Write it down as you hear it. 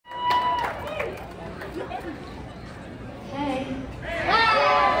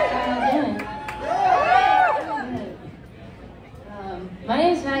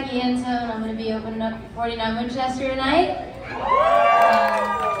49 Winchester tonight.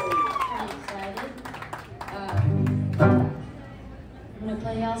 Pretty excited. I'm gonna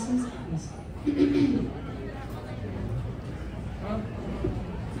play y'all some songs.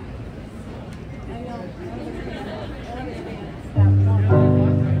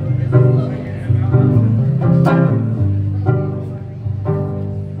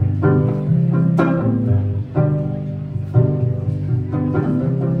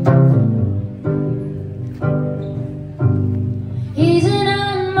 He's an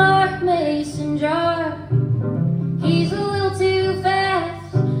unmarked mason jar. He's a little too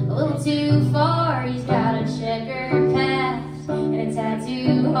fast, a little too far. He's got a checkered past and a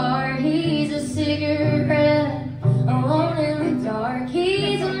tattoo heart. He's a cigarette, alone in the dark.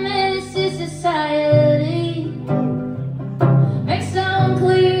 He's a menace to society. Makes sound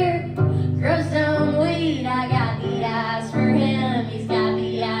clear, grows down weed. I got the eyes for him, he's got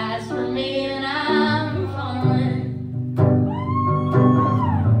the eyes for me, and I'm falling.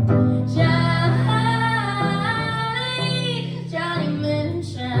 Johnny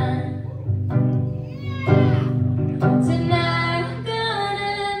Moonshine. Tonight I'm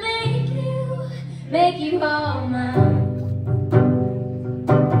gonna make you all mine.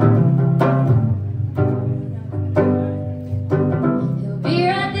 He'll be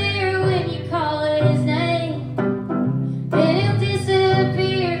right there when you call his name. Then he'll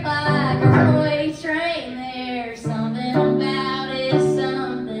disappear like a runaway train. There's something about it,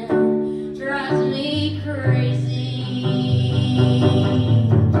 something drives me crazy.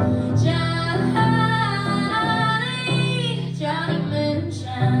 Johnny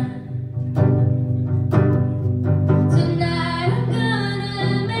Moonshine. Tonight I'm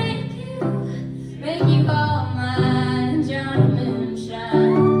gonna make you all mine. Johnny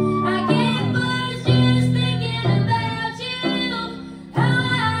Moonshine. I get buzzed just thinking about you. How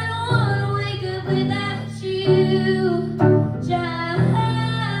I don't wanna wake up without you. Johnny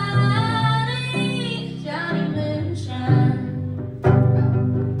Moonshine.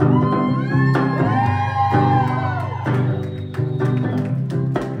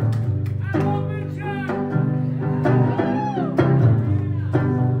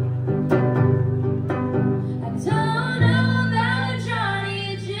 I don't know about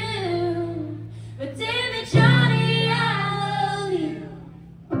Johnny June, but damn it, Johnny, I love you.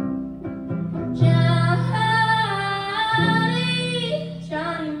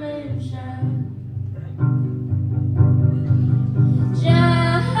 Johnny Moonshine.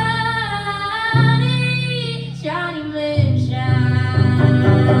 Johnny Moonshine.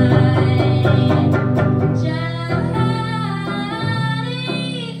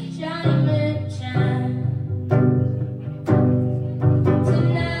 Johnny Moonshine.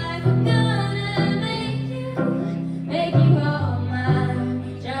 Tonight I'm gonna make you all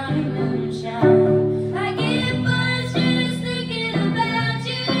mine. Johnny Moonshine. I get buzzed just thinking about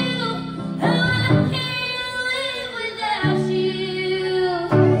you. How I can't live without you.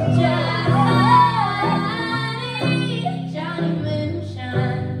 Johnny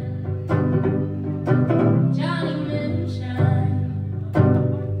Moonshine. Johnny Moonshine.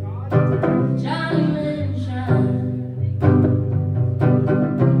 Johnny Moonshine.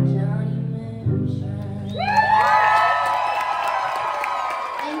 Johnny Moonshine.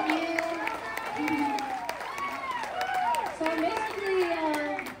 Thank you. So basically,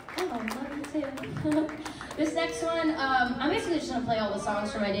 oh, love you too. This next one, I'm basically just gonna play all the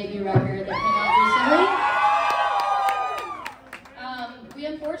songs from my debut record that came out recently. We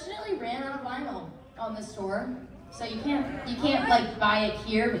unfortunately ran out of vinyl on the store, so you can't like buy it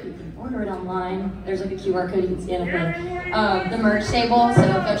here, but you can order it online. There's like a QR code you can scan at the merch table, so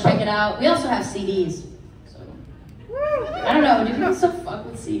go check it out. We also have CDs. So I don't know, do people still fuck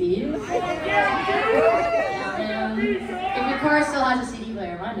with CDs? If your car still has a CD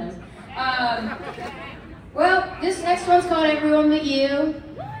player, mine does. Well, this next one's called Everyone But You.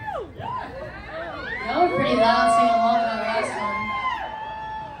 Y'all were pretty loud singing along to that last one.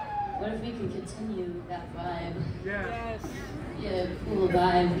 What if we could continue that vibe? Yes. Yeah, cool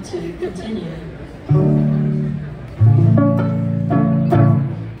vibe to continue.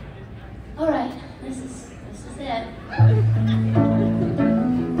 Alright, this is it.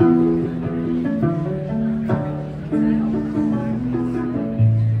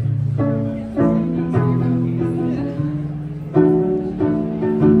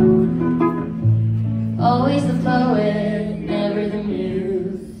 Always the poet, never the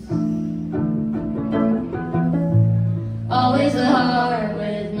muse. Always a heart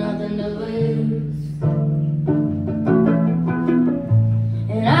with nothing to lose.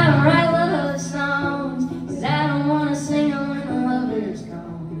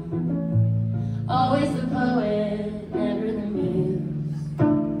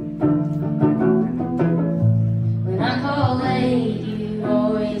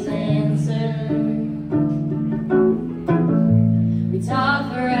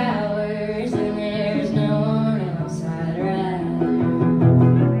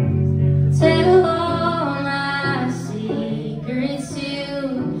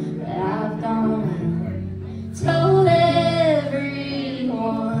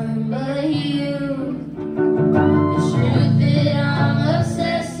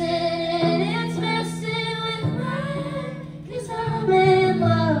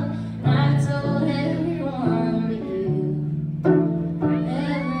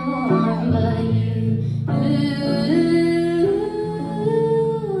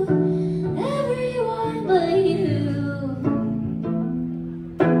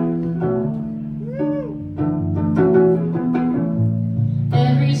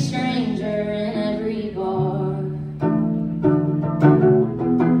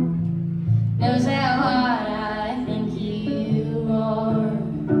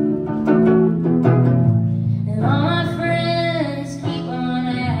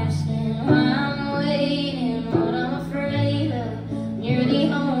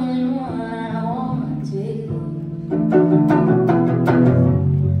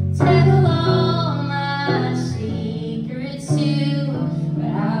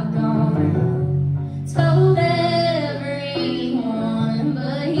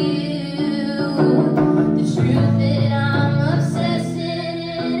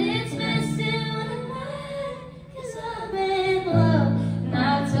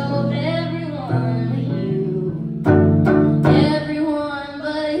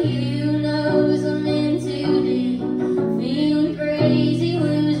 you knows I'm in too deep, feeling crazy,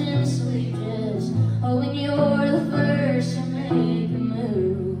 losing sleep, just hoping you're the first to make a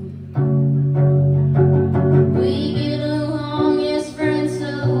move. We get along as friends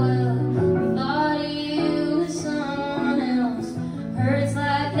so well, we thought of you as someone else. Hurts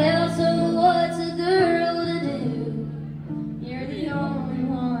like hell, so what's a girl to do? You're the only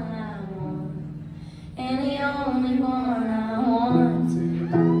one I want, and the only one I want to.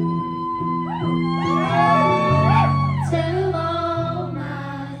 Tell all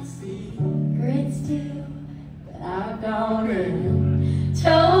my secrets too, but I've gone and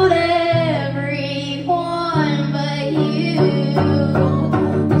told everyone but you.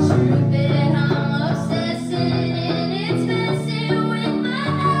 The truth that I'm obsessing and it's messing with my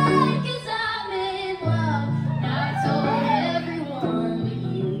head, 'cause I'm in love. And I've told everyone but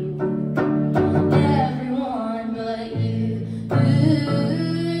you. Everyone but you.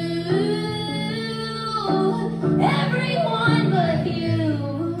 Everyone but you.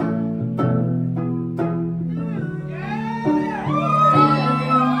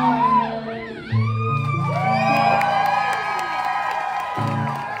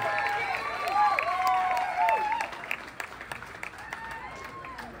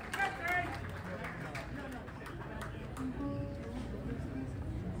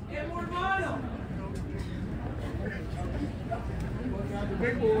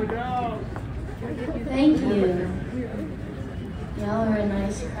 Thank you. Y'all are a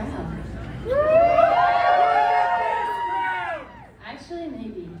nice crowd. Actually,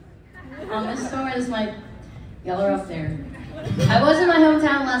 maybe. On this tour, y'all are up there. I was in my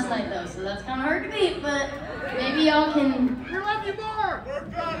hometown last night though, so that's kind of hard to beat, but maybe y'all can. We love you more!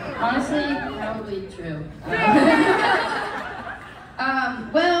 Honestly, probably true.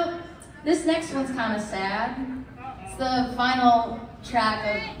 Well, this next one's kind of sad. It's the final track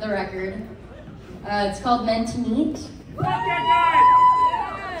of the record. It's called Meant to Meet.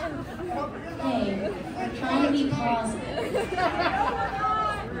 Hey, I'm trying to be positive.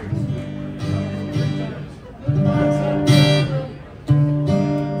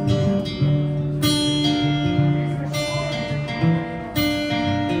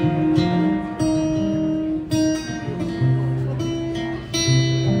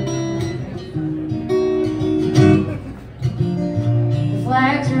 The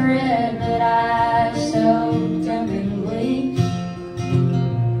flags are red, but I soaked them in bleach. I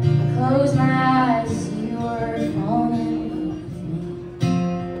closed my eyes to see you were falling with me.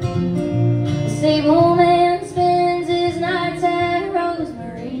 The stable man spends his nights at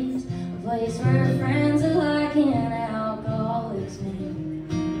Rosemary's, a place where friends alike and alcoholics meet.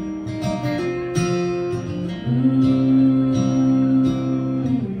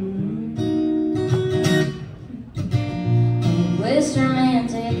 This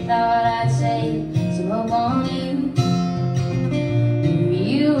romantic thought I'd save some hope on you.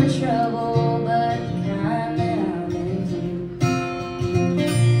 You were trouble, but the kind that I'm into.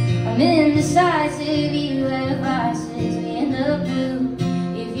 I'm indecisive, you have vices, we end up blue.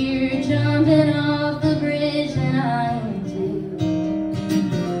 If you're jumping off the bridge, then I am too.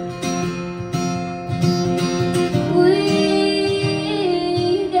 We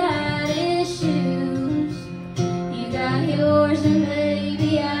got issues, you got yours and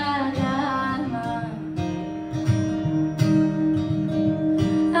baby I got mine.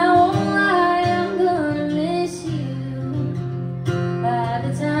 I won't lie, I'm gonna miss you. By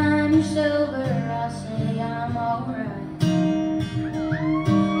the time you're sober, I'll say I'm alright.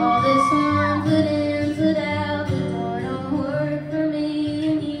 All this one put in, put out, the door don't work for me,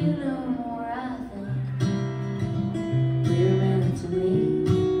 and you no more. I think we're meant to meet.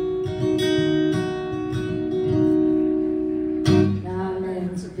 Not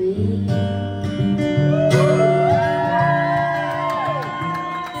meant to be.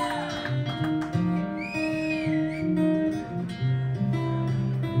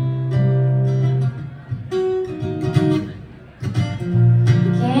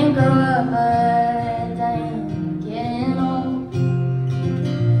 Can't grow up, but damn, getting old.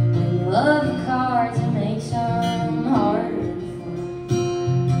 When you love your cards, it makes them harder to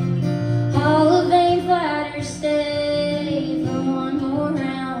fold. Hall of Fame fighters stay for one more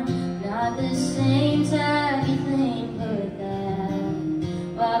round. Not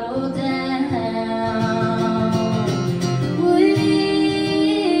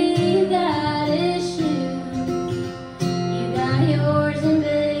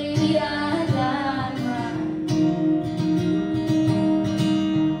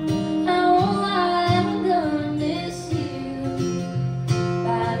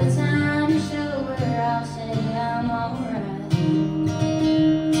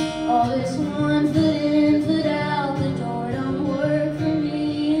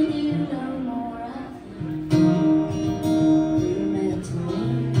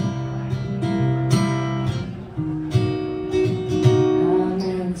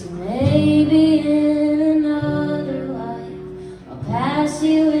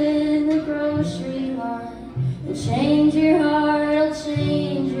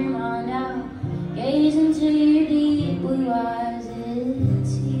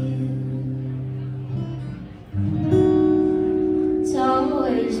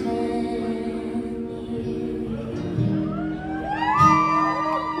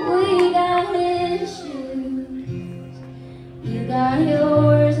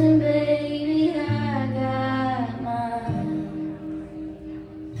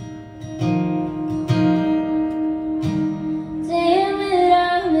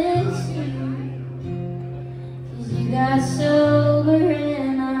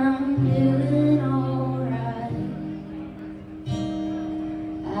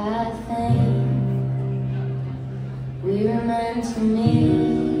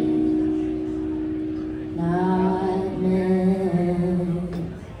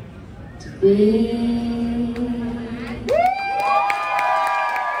We. Thank you.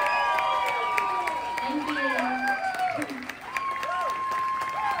 Thank you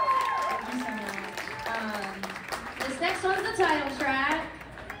so much. This next one's the title track.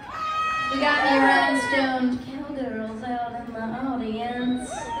 We got the Rhinestoned cowgirls out in the audience.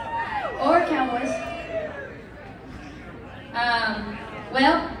 Or cowboys.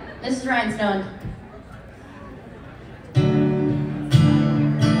 Well, this is Rhinestoned.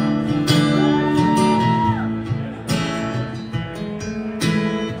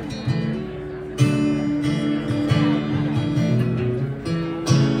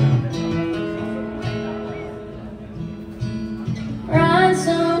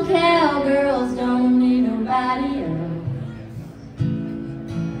 Rhinestone cowgirls don't need nobody else.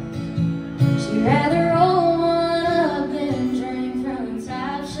 She'd rather roll one up than drink from a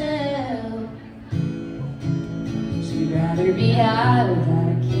top shelf. She'd rather be high without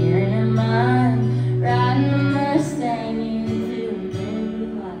a care in her mind, riding a Mustang into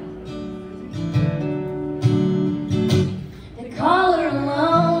midlife. They call her a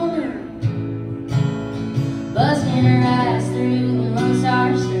loner, busting her ass through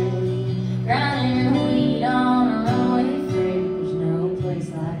Star Street, grinding her weed on a runaway freight. There's no place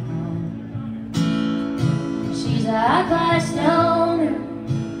like home. She's a high-class stoner,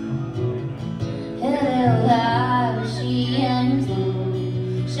 head held high, but she hangs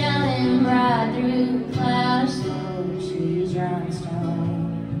low, shining bright through a cloud of smoke. She's Rhinestone.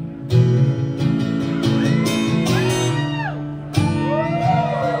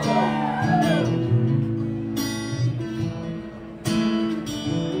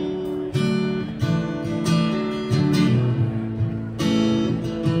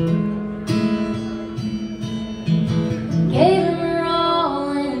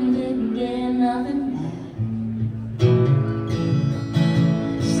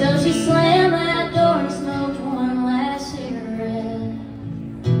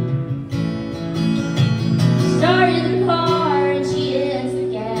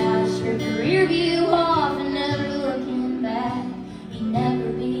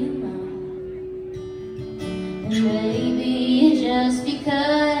 Maybe just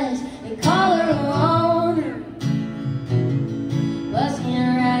because they call her a loner, busting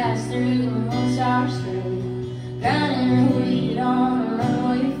her ass through the Star Street, grinding her weed on a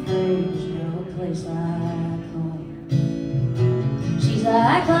runaway freight. There's no place like home. She's a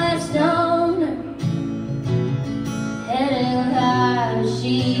high-class stoner, head held high, but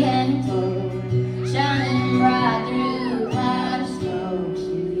she hangs low, shining bright through a cloud of smoke.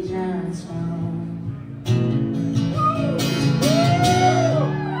 She's Rhinestone.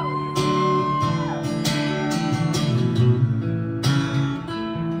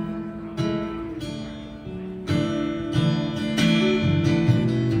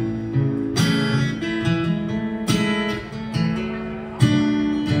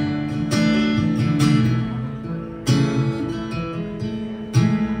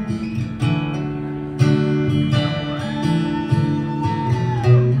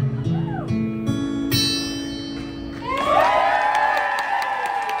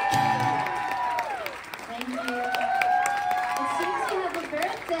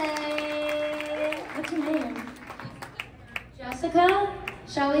 Jessica?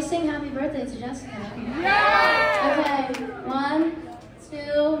 Shall we sing happy birthday to Jessica? Yeah! Okay, 1,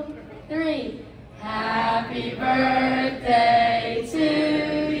 2, 3. Happy birthday to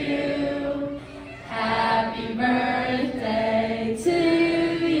you. Happy birthday to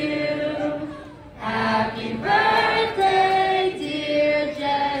you. Happy birthday, dear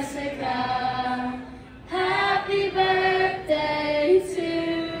Jessica. Happy birthday to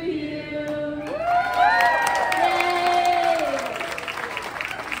you.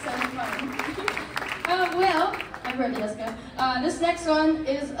 Happy birthday, Jessica. This next one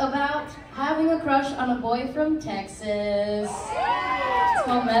is about having a crush on a boy from Texas. It's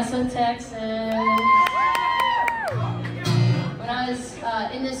called Mesa, Texas. When I was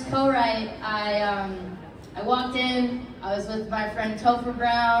in this co-write, I walked in, I was with my friend Topher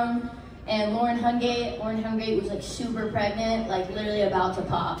Brown and Lauren Hungate. Lauren Hungate was like super pregnant, like literally about to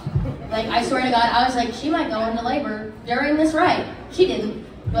pop. Like I swear to God, I was like, she might go into labor during this write. She didn't,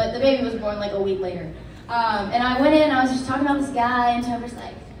 but the baby was born like a week later. And I went in, I was just talking about this guy, and Tover's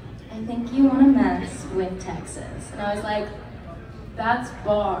like, I think you want to mess with Texas. And I was like, that's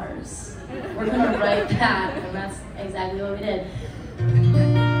bars. We're going to write that, and that's exactly what we did.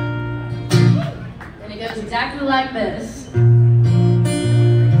 And it goes exactly like this.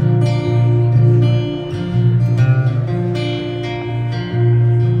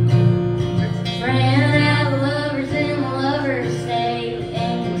 Ran out of lovers in the lover's state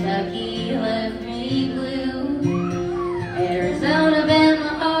in Kentucky.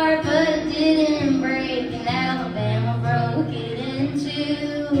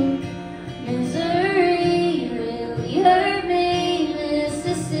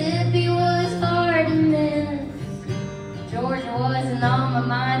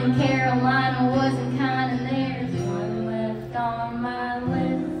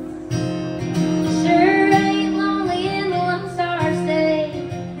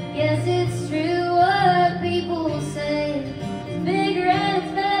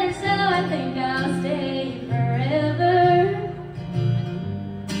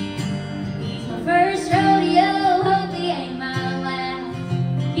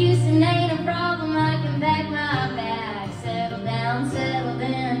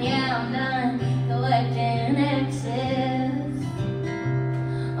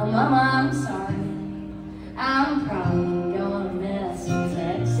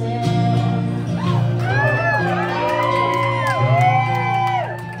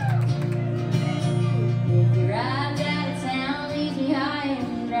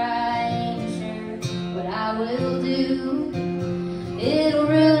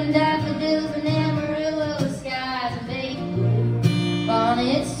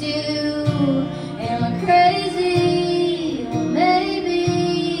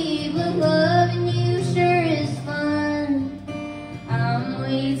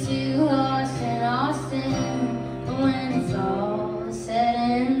 way too lost in Austin when it's all said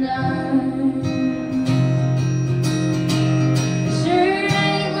and done. Sure it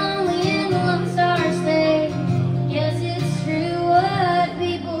ain't lonely in the Lone Star State. Yes, it's true what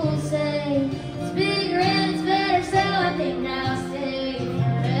people say. It's bigger and it's better, so I think I'll stay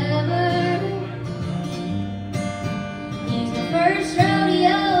forever. He's my first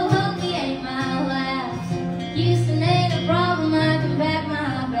rodeo, hope he ain't my last. Houston ain't a problem, I can pack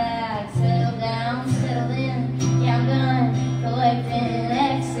my bags. Settle down, settle in, yeah I'm done collecting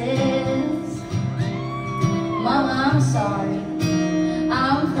exes. Mama, I'm sorry,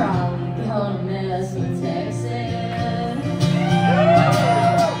 I'm probably gonna mess with Texas.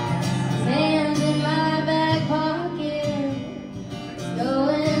 His hands in my back pocket, it's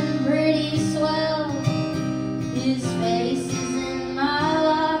going pretty swell. His face is in my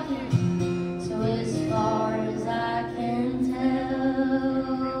locket, so as far as I can tell.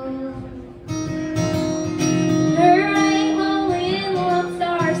 There ain't lonely in the Lone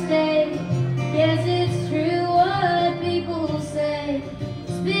Star State. Yes, it's true what people say.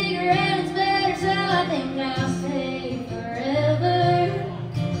 It's bigger and it's better, so I think I'll stay forever.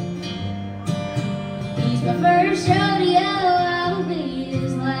 He's my first rodeo, I will be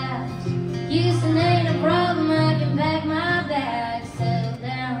his last. Houston ain't a problem, I can pack my bags. Settle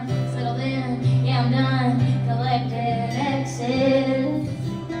down, settle in, yeah I'm done collecting exes.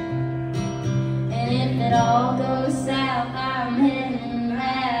 And if it all goes south, I'm heading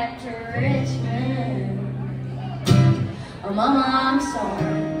back to Richmond. Oh mama, I'm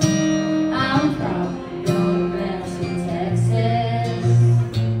sorry, I'm probably gonna mess with Texas.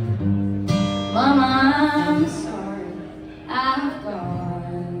 Mama, I'm sorry, I've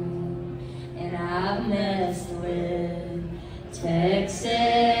gone and I've messed with Texas.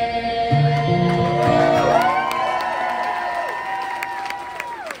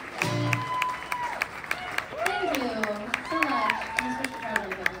 Thank you so much. Thanks for traveling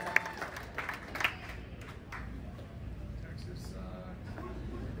with us. Texas.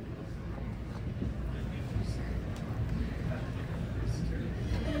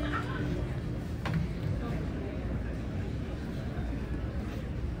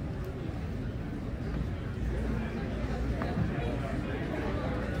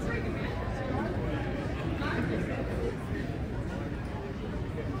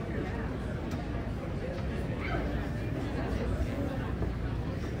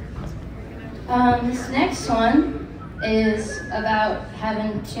 This next one is about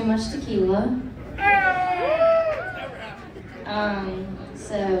having too much tequila.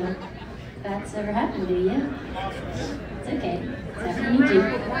 So if that's ever happened to you, it's okay. It's happening to you.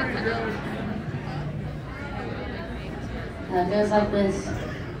 It goes like this.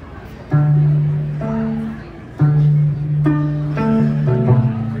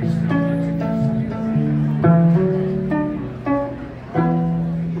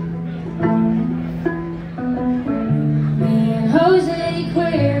 Jose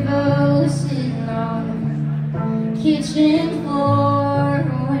Cuervo sitting on the kitchen floor,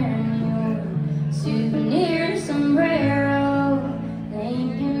 wearing your souvenir sombrero,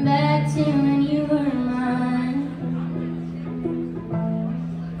 thinking back to when you were mine.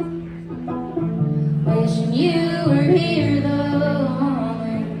 Wishing you were here though,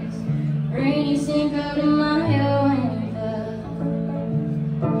 always rainy Cinco de Mayo and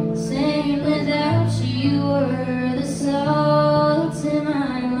the same without you were the salt in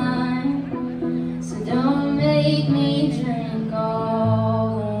my mind. So don't make me drink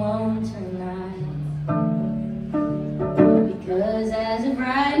all alone tonight, because as of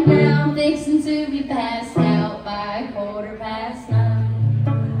right now I'm fixing to be passed out by 9:15.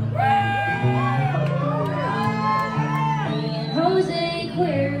 Me and Jose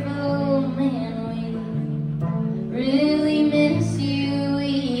Cuervo, man, we really miss you,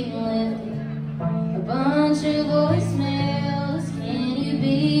 even with a bunch of voicemails. Can you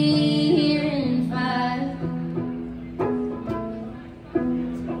be here in 5?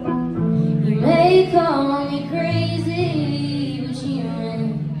 You may call me crazy, but you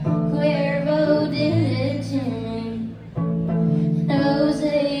and Cuervo did it to me.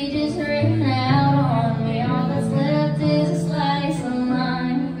 Jose just ran out on me. All that's left is a slice of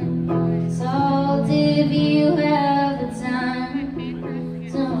lime. Salt if you have the time.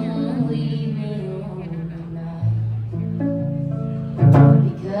 Don't leave me alone tonight,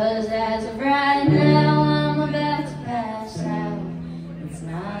 because as of right now I'm about to pass out. It's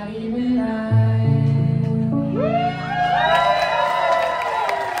not even 9.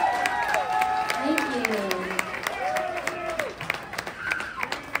 Thank you.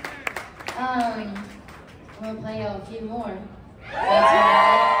 I'm gonna play y'all a few more. That's all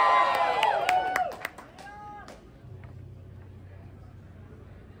right.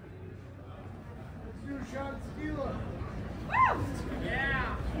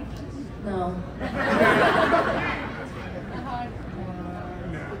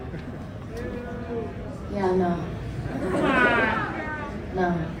 Yeah, no. No.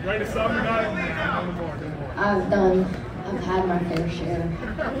 Write a song tonight? No more. I've had my fair share.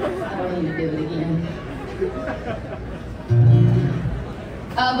 I don't need to do it again.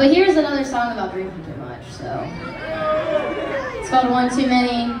 But here's another song about drinking too much, so. It's called One Too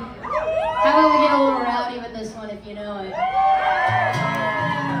Many. How about we get a little rowdy with this one if you know it?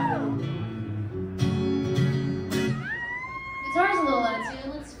 Guitar's a little loud too,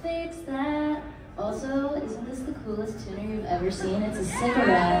 let's fix that. Also, isn't this the coolest tuner you've ever seen? It's a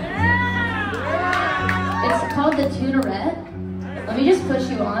cigarette. It's called the Tunerette. Let me just push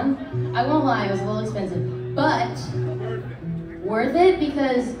you on. I won't lie, it was a little expensive, but worth it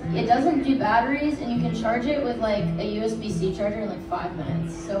because it doesn't do batteries and you can charge it with like a USB-C charger in like 5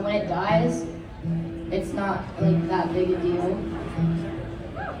 minutes. So when it dies, it's not like that big a deal.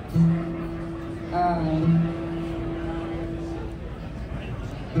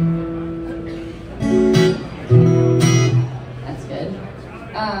 That's good.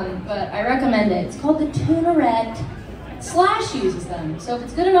 But I recommend it. It's called the Tunerette. Slash uses them. So if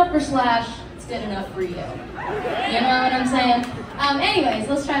it's good enough for Slash, it's good enough for you. You know what I'm saying? Anyways,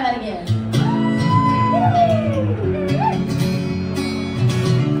 let's try that again.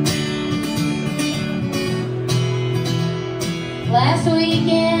 Last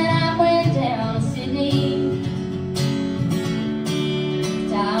weekend I went down to Sydney,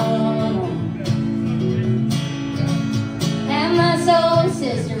 Taiwan, had my soul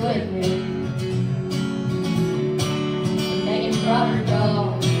sister with me. Megan brought her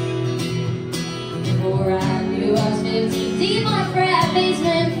dog. Before I knew I was 15 deep on a frat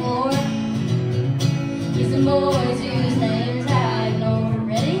basement floor, kissing boys whose names I ignored.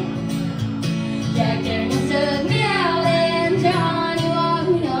 Ready? Jack Daniels took me out and Johnny walked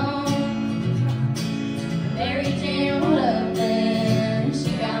me home. Mary Jane rolled up and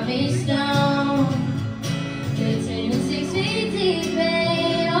she got me stoned. 15 and 6 feet deep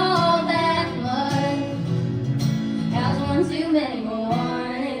in all that mud. That was one too many, but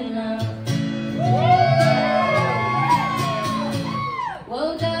one ain't enough.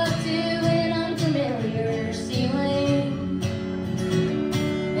 Woke up to an unfamiliar ceiling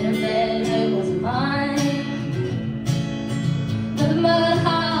in a bed that wasn't mine, but the mud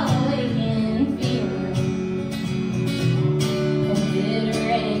awakened feeling, a bitter,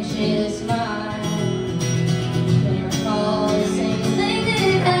 anxious mind. Then I recall the same thing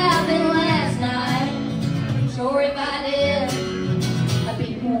that happened last night. Sure, if I did, I'd be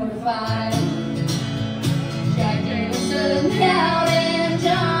mortified. Jack Daniels took me out and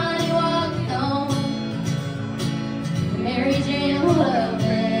Johnny walked me home. Mary Jane rolled up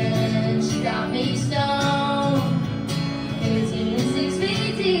and she got me stoned. 15 and 6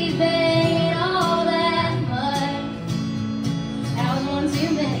 feet deep in all that mud. That was one too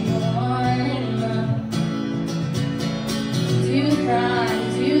many, one ain't enough. To the crime,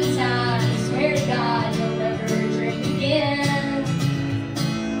 to the time, swear to God you'll never drink again.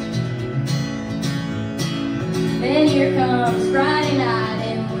 Then here comes Friday night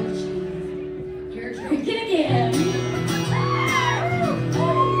and look at you, you're drinking again.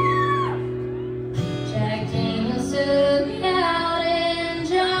 Jack Daniels took me out and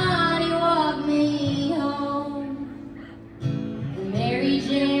Johnny walked me home. And Mary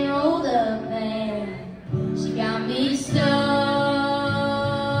Jane rolled up and she got me stoned.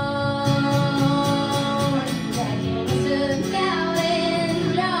 Jack Daniels took me out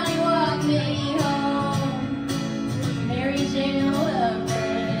and Johnny walked me home. Mary Jane rolled up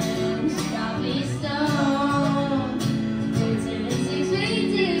and she got me stoned. 15 and 6 feet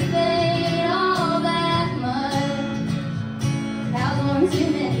deep in all that mud. That was one too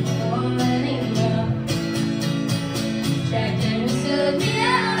many, one ain't enough. Jack Daniels took me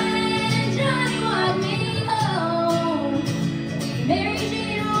out and Johnny walked me home. Mary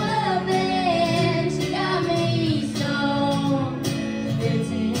Jane rolled up and she got me stoned.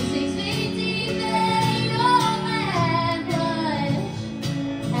 15 and 6 feet deep in all that mud.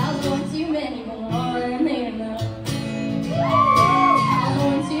 That was one too many, but one ain't enough. That was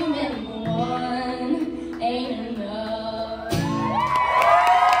one too many, but one ain't enough.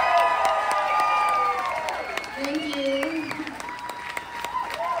 Thank you.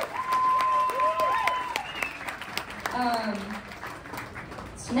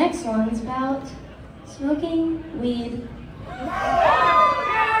 This next one's about smoking weed. Oh,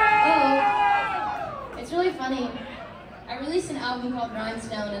 it's really funny. I released an album called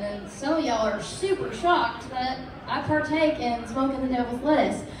Rhinestoned, and then some of y'all are super shocked that I partake in smoking the devil's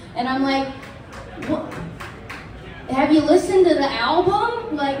lettuce. And I'm like, what? Have you listened to the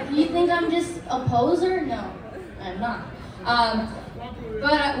album? Like, you think I'm just a poser? No, I'm not.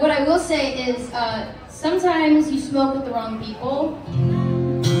 But what I will say is, sometimes you smoke with the wrong people,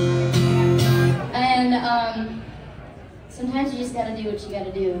 and sometimes you just gotta do what you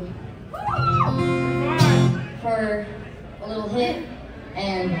gotta do for a little hit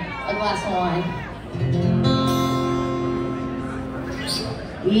and a glass of wine.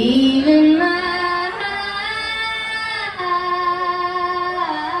 Even my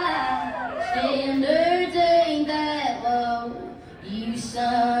standards ain't that low, you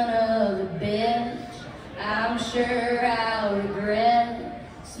son of a bitch. I'm sure I'll regret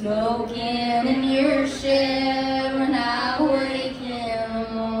smoking in your shed when I wake in the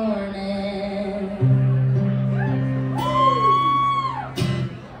morning.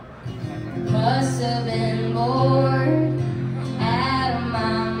 Must have been bored out of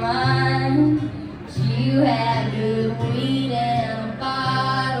my mind. You had good weed and a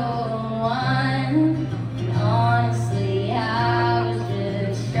bottle of wine. And honestly, I was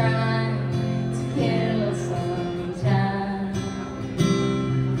just trying to kill some time.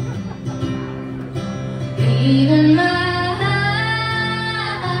 Even my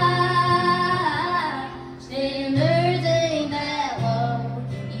standards ain't that low,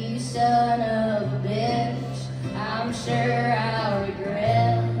 you son of a bitch. I'm sure I'll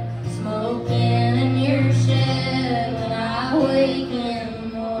regret smoking in your shed when I wake in the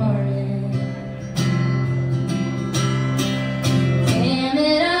morning. Damn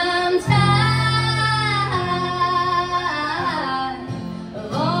it, I'm tired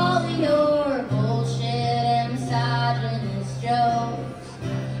of all of your bullshit and misogynist jokes.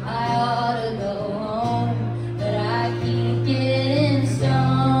 I ought to go home, but I keep getting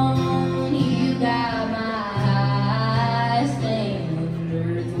stoned. You got my high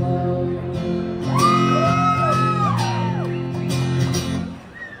standards low.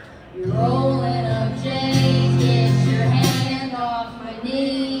 You're rolling up J's, get your hand off my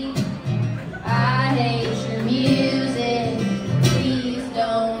knee. I hate your music, please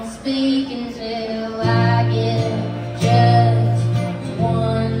don't speak until I get just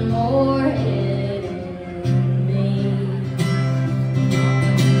one more hit in me.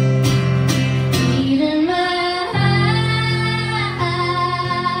 Even my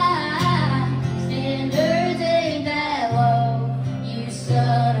standards ain't that low, you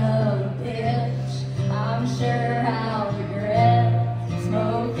son of a bitch. I'm sure I'll regret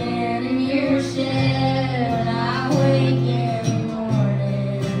smoking in your shed when I wake in the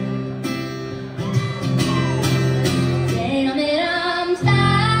morning. Damn it, I'm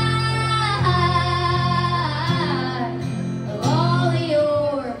tired of all of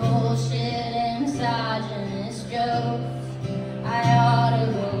your bullshit and misogynist jokes. I ought to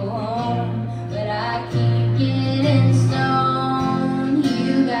go home, but I keep getting stoned.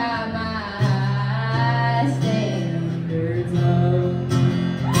 You got my high standards low.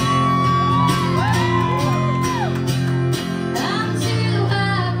 I'm too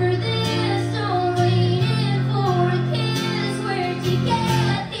high for this, don't waiting for a kiss. Where'd you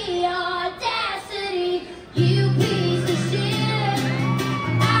get the audacity, you piece of shit?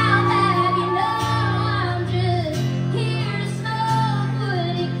 I'll have you know I'm just here to smoke.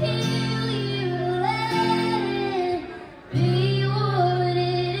 Would it kill you to let it be what it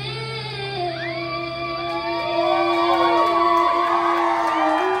is?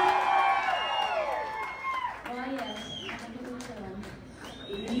 Why, yes, I think it was done.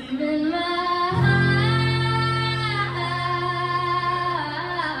 Even my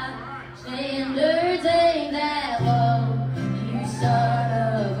standards ain't that low, you son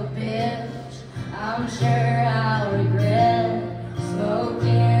of a bitch. I'm sure I'll regret smoking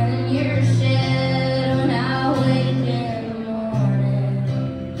in your shed when I wake in the morning.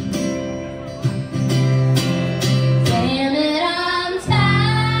 Damn it, I'm tired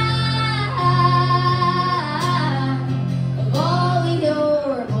of all of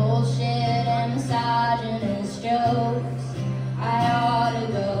your bullshit and misogynist jokes. I ought to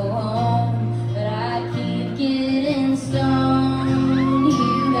go home, but I keep getting stoned.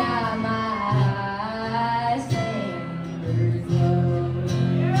 You got my high standards low.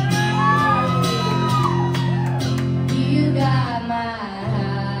 You got my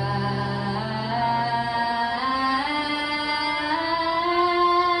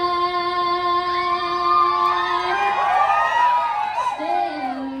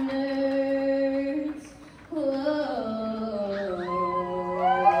standards low.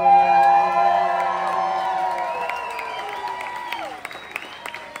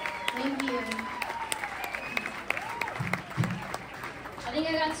 Thank you. I think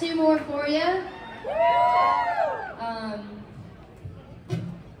I got two more for you.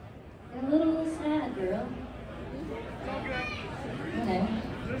 You're a little sad, girl. Okay.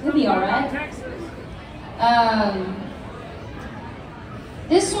 He'll be alright.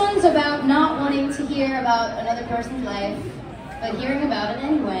 This one's about not wanting to hear about another person's life, but hearing about it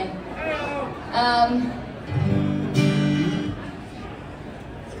anyway.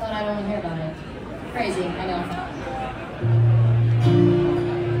 It's called I Don't Want to Hear About It. Crazy, I know.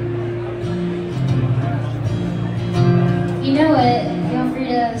 If you know it, feel free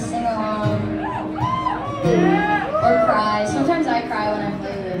to sing along or cry. Sometimes I cry when I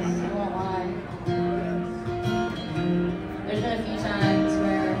play this, I won't lie. There's been a few times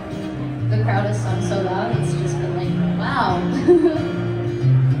where the crowd has sung so loud, it's just been like, wow.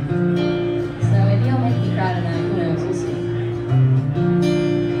 So maybe I'll make you cry tonight, who knows, we'll see.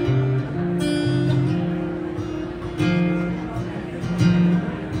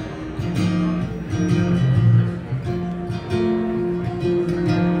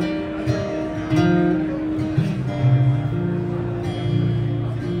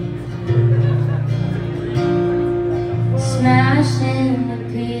 Smashed into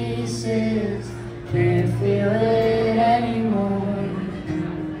pieces, can't feel it anymore.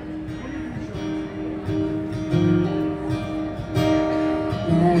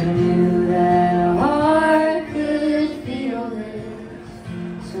 Never knew that a heart could feel this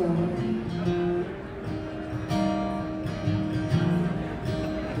sore.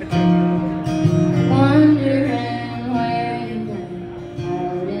 Wondering where you've been,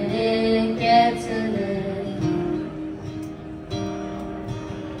 how did it get to this?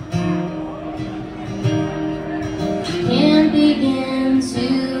 Can't begin to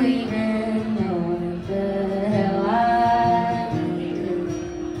even know what the hell I did.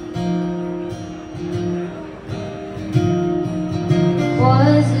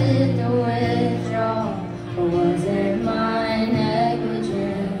 Was it the withdrawal, or was it my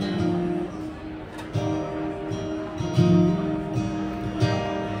negligence?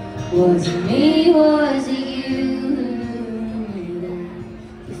 Was it me, was it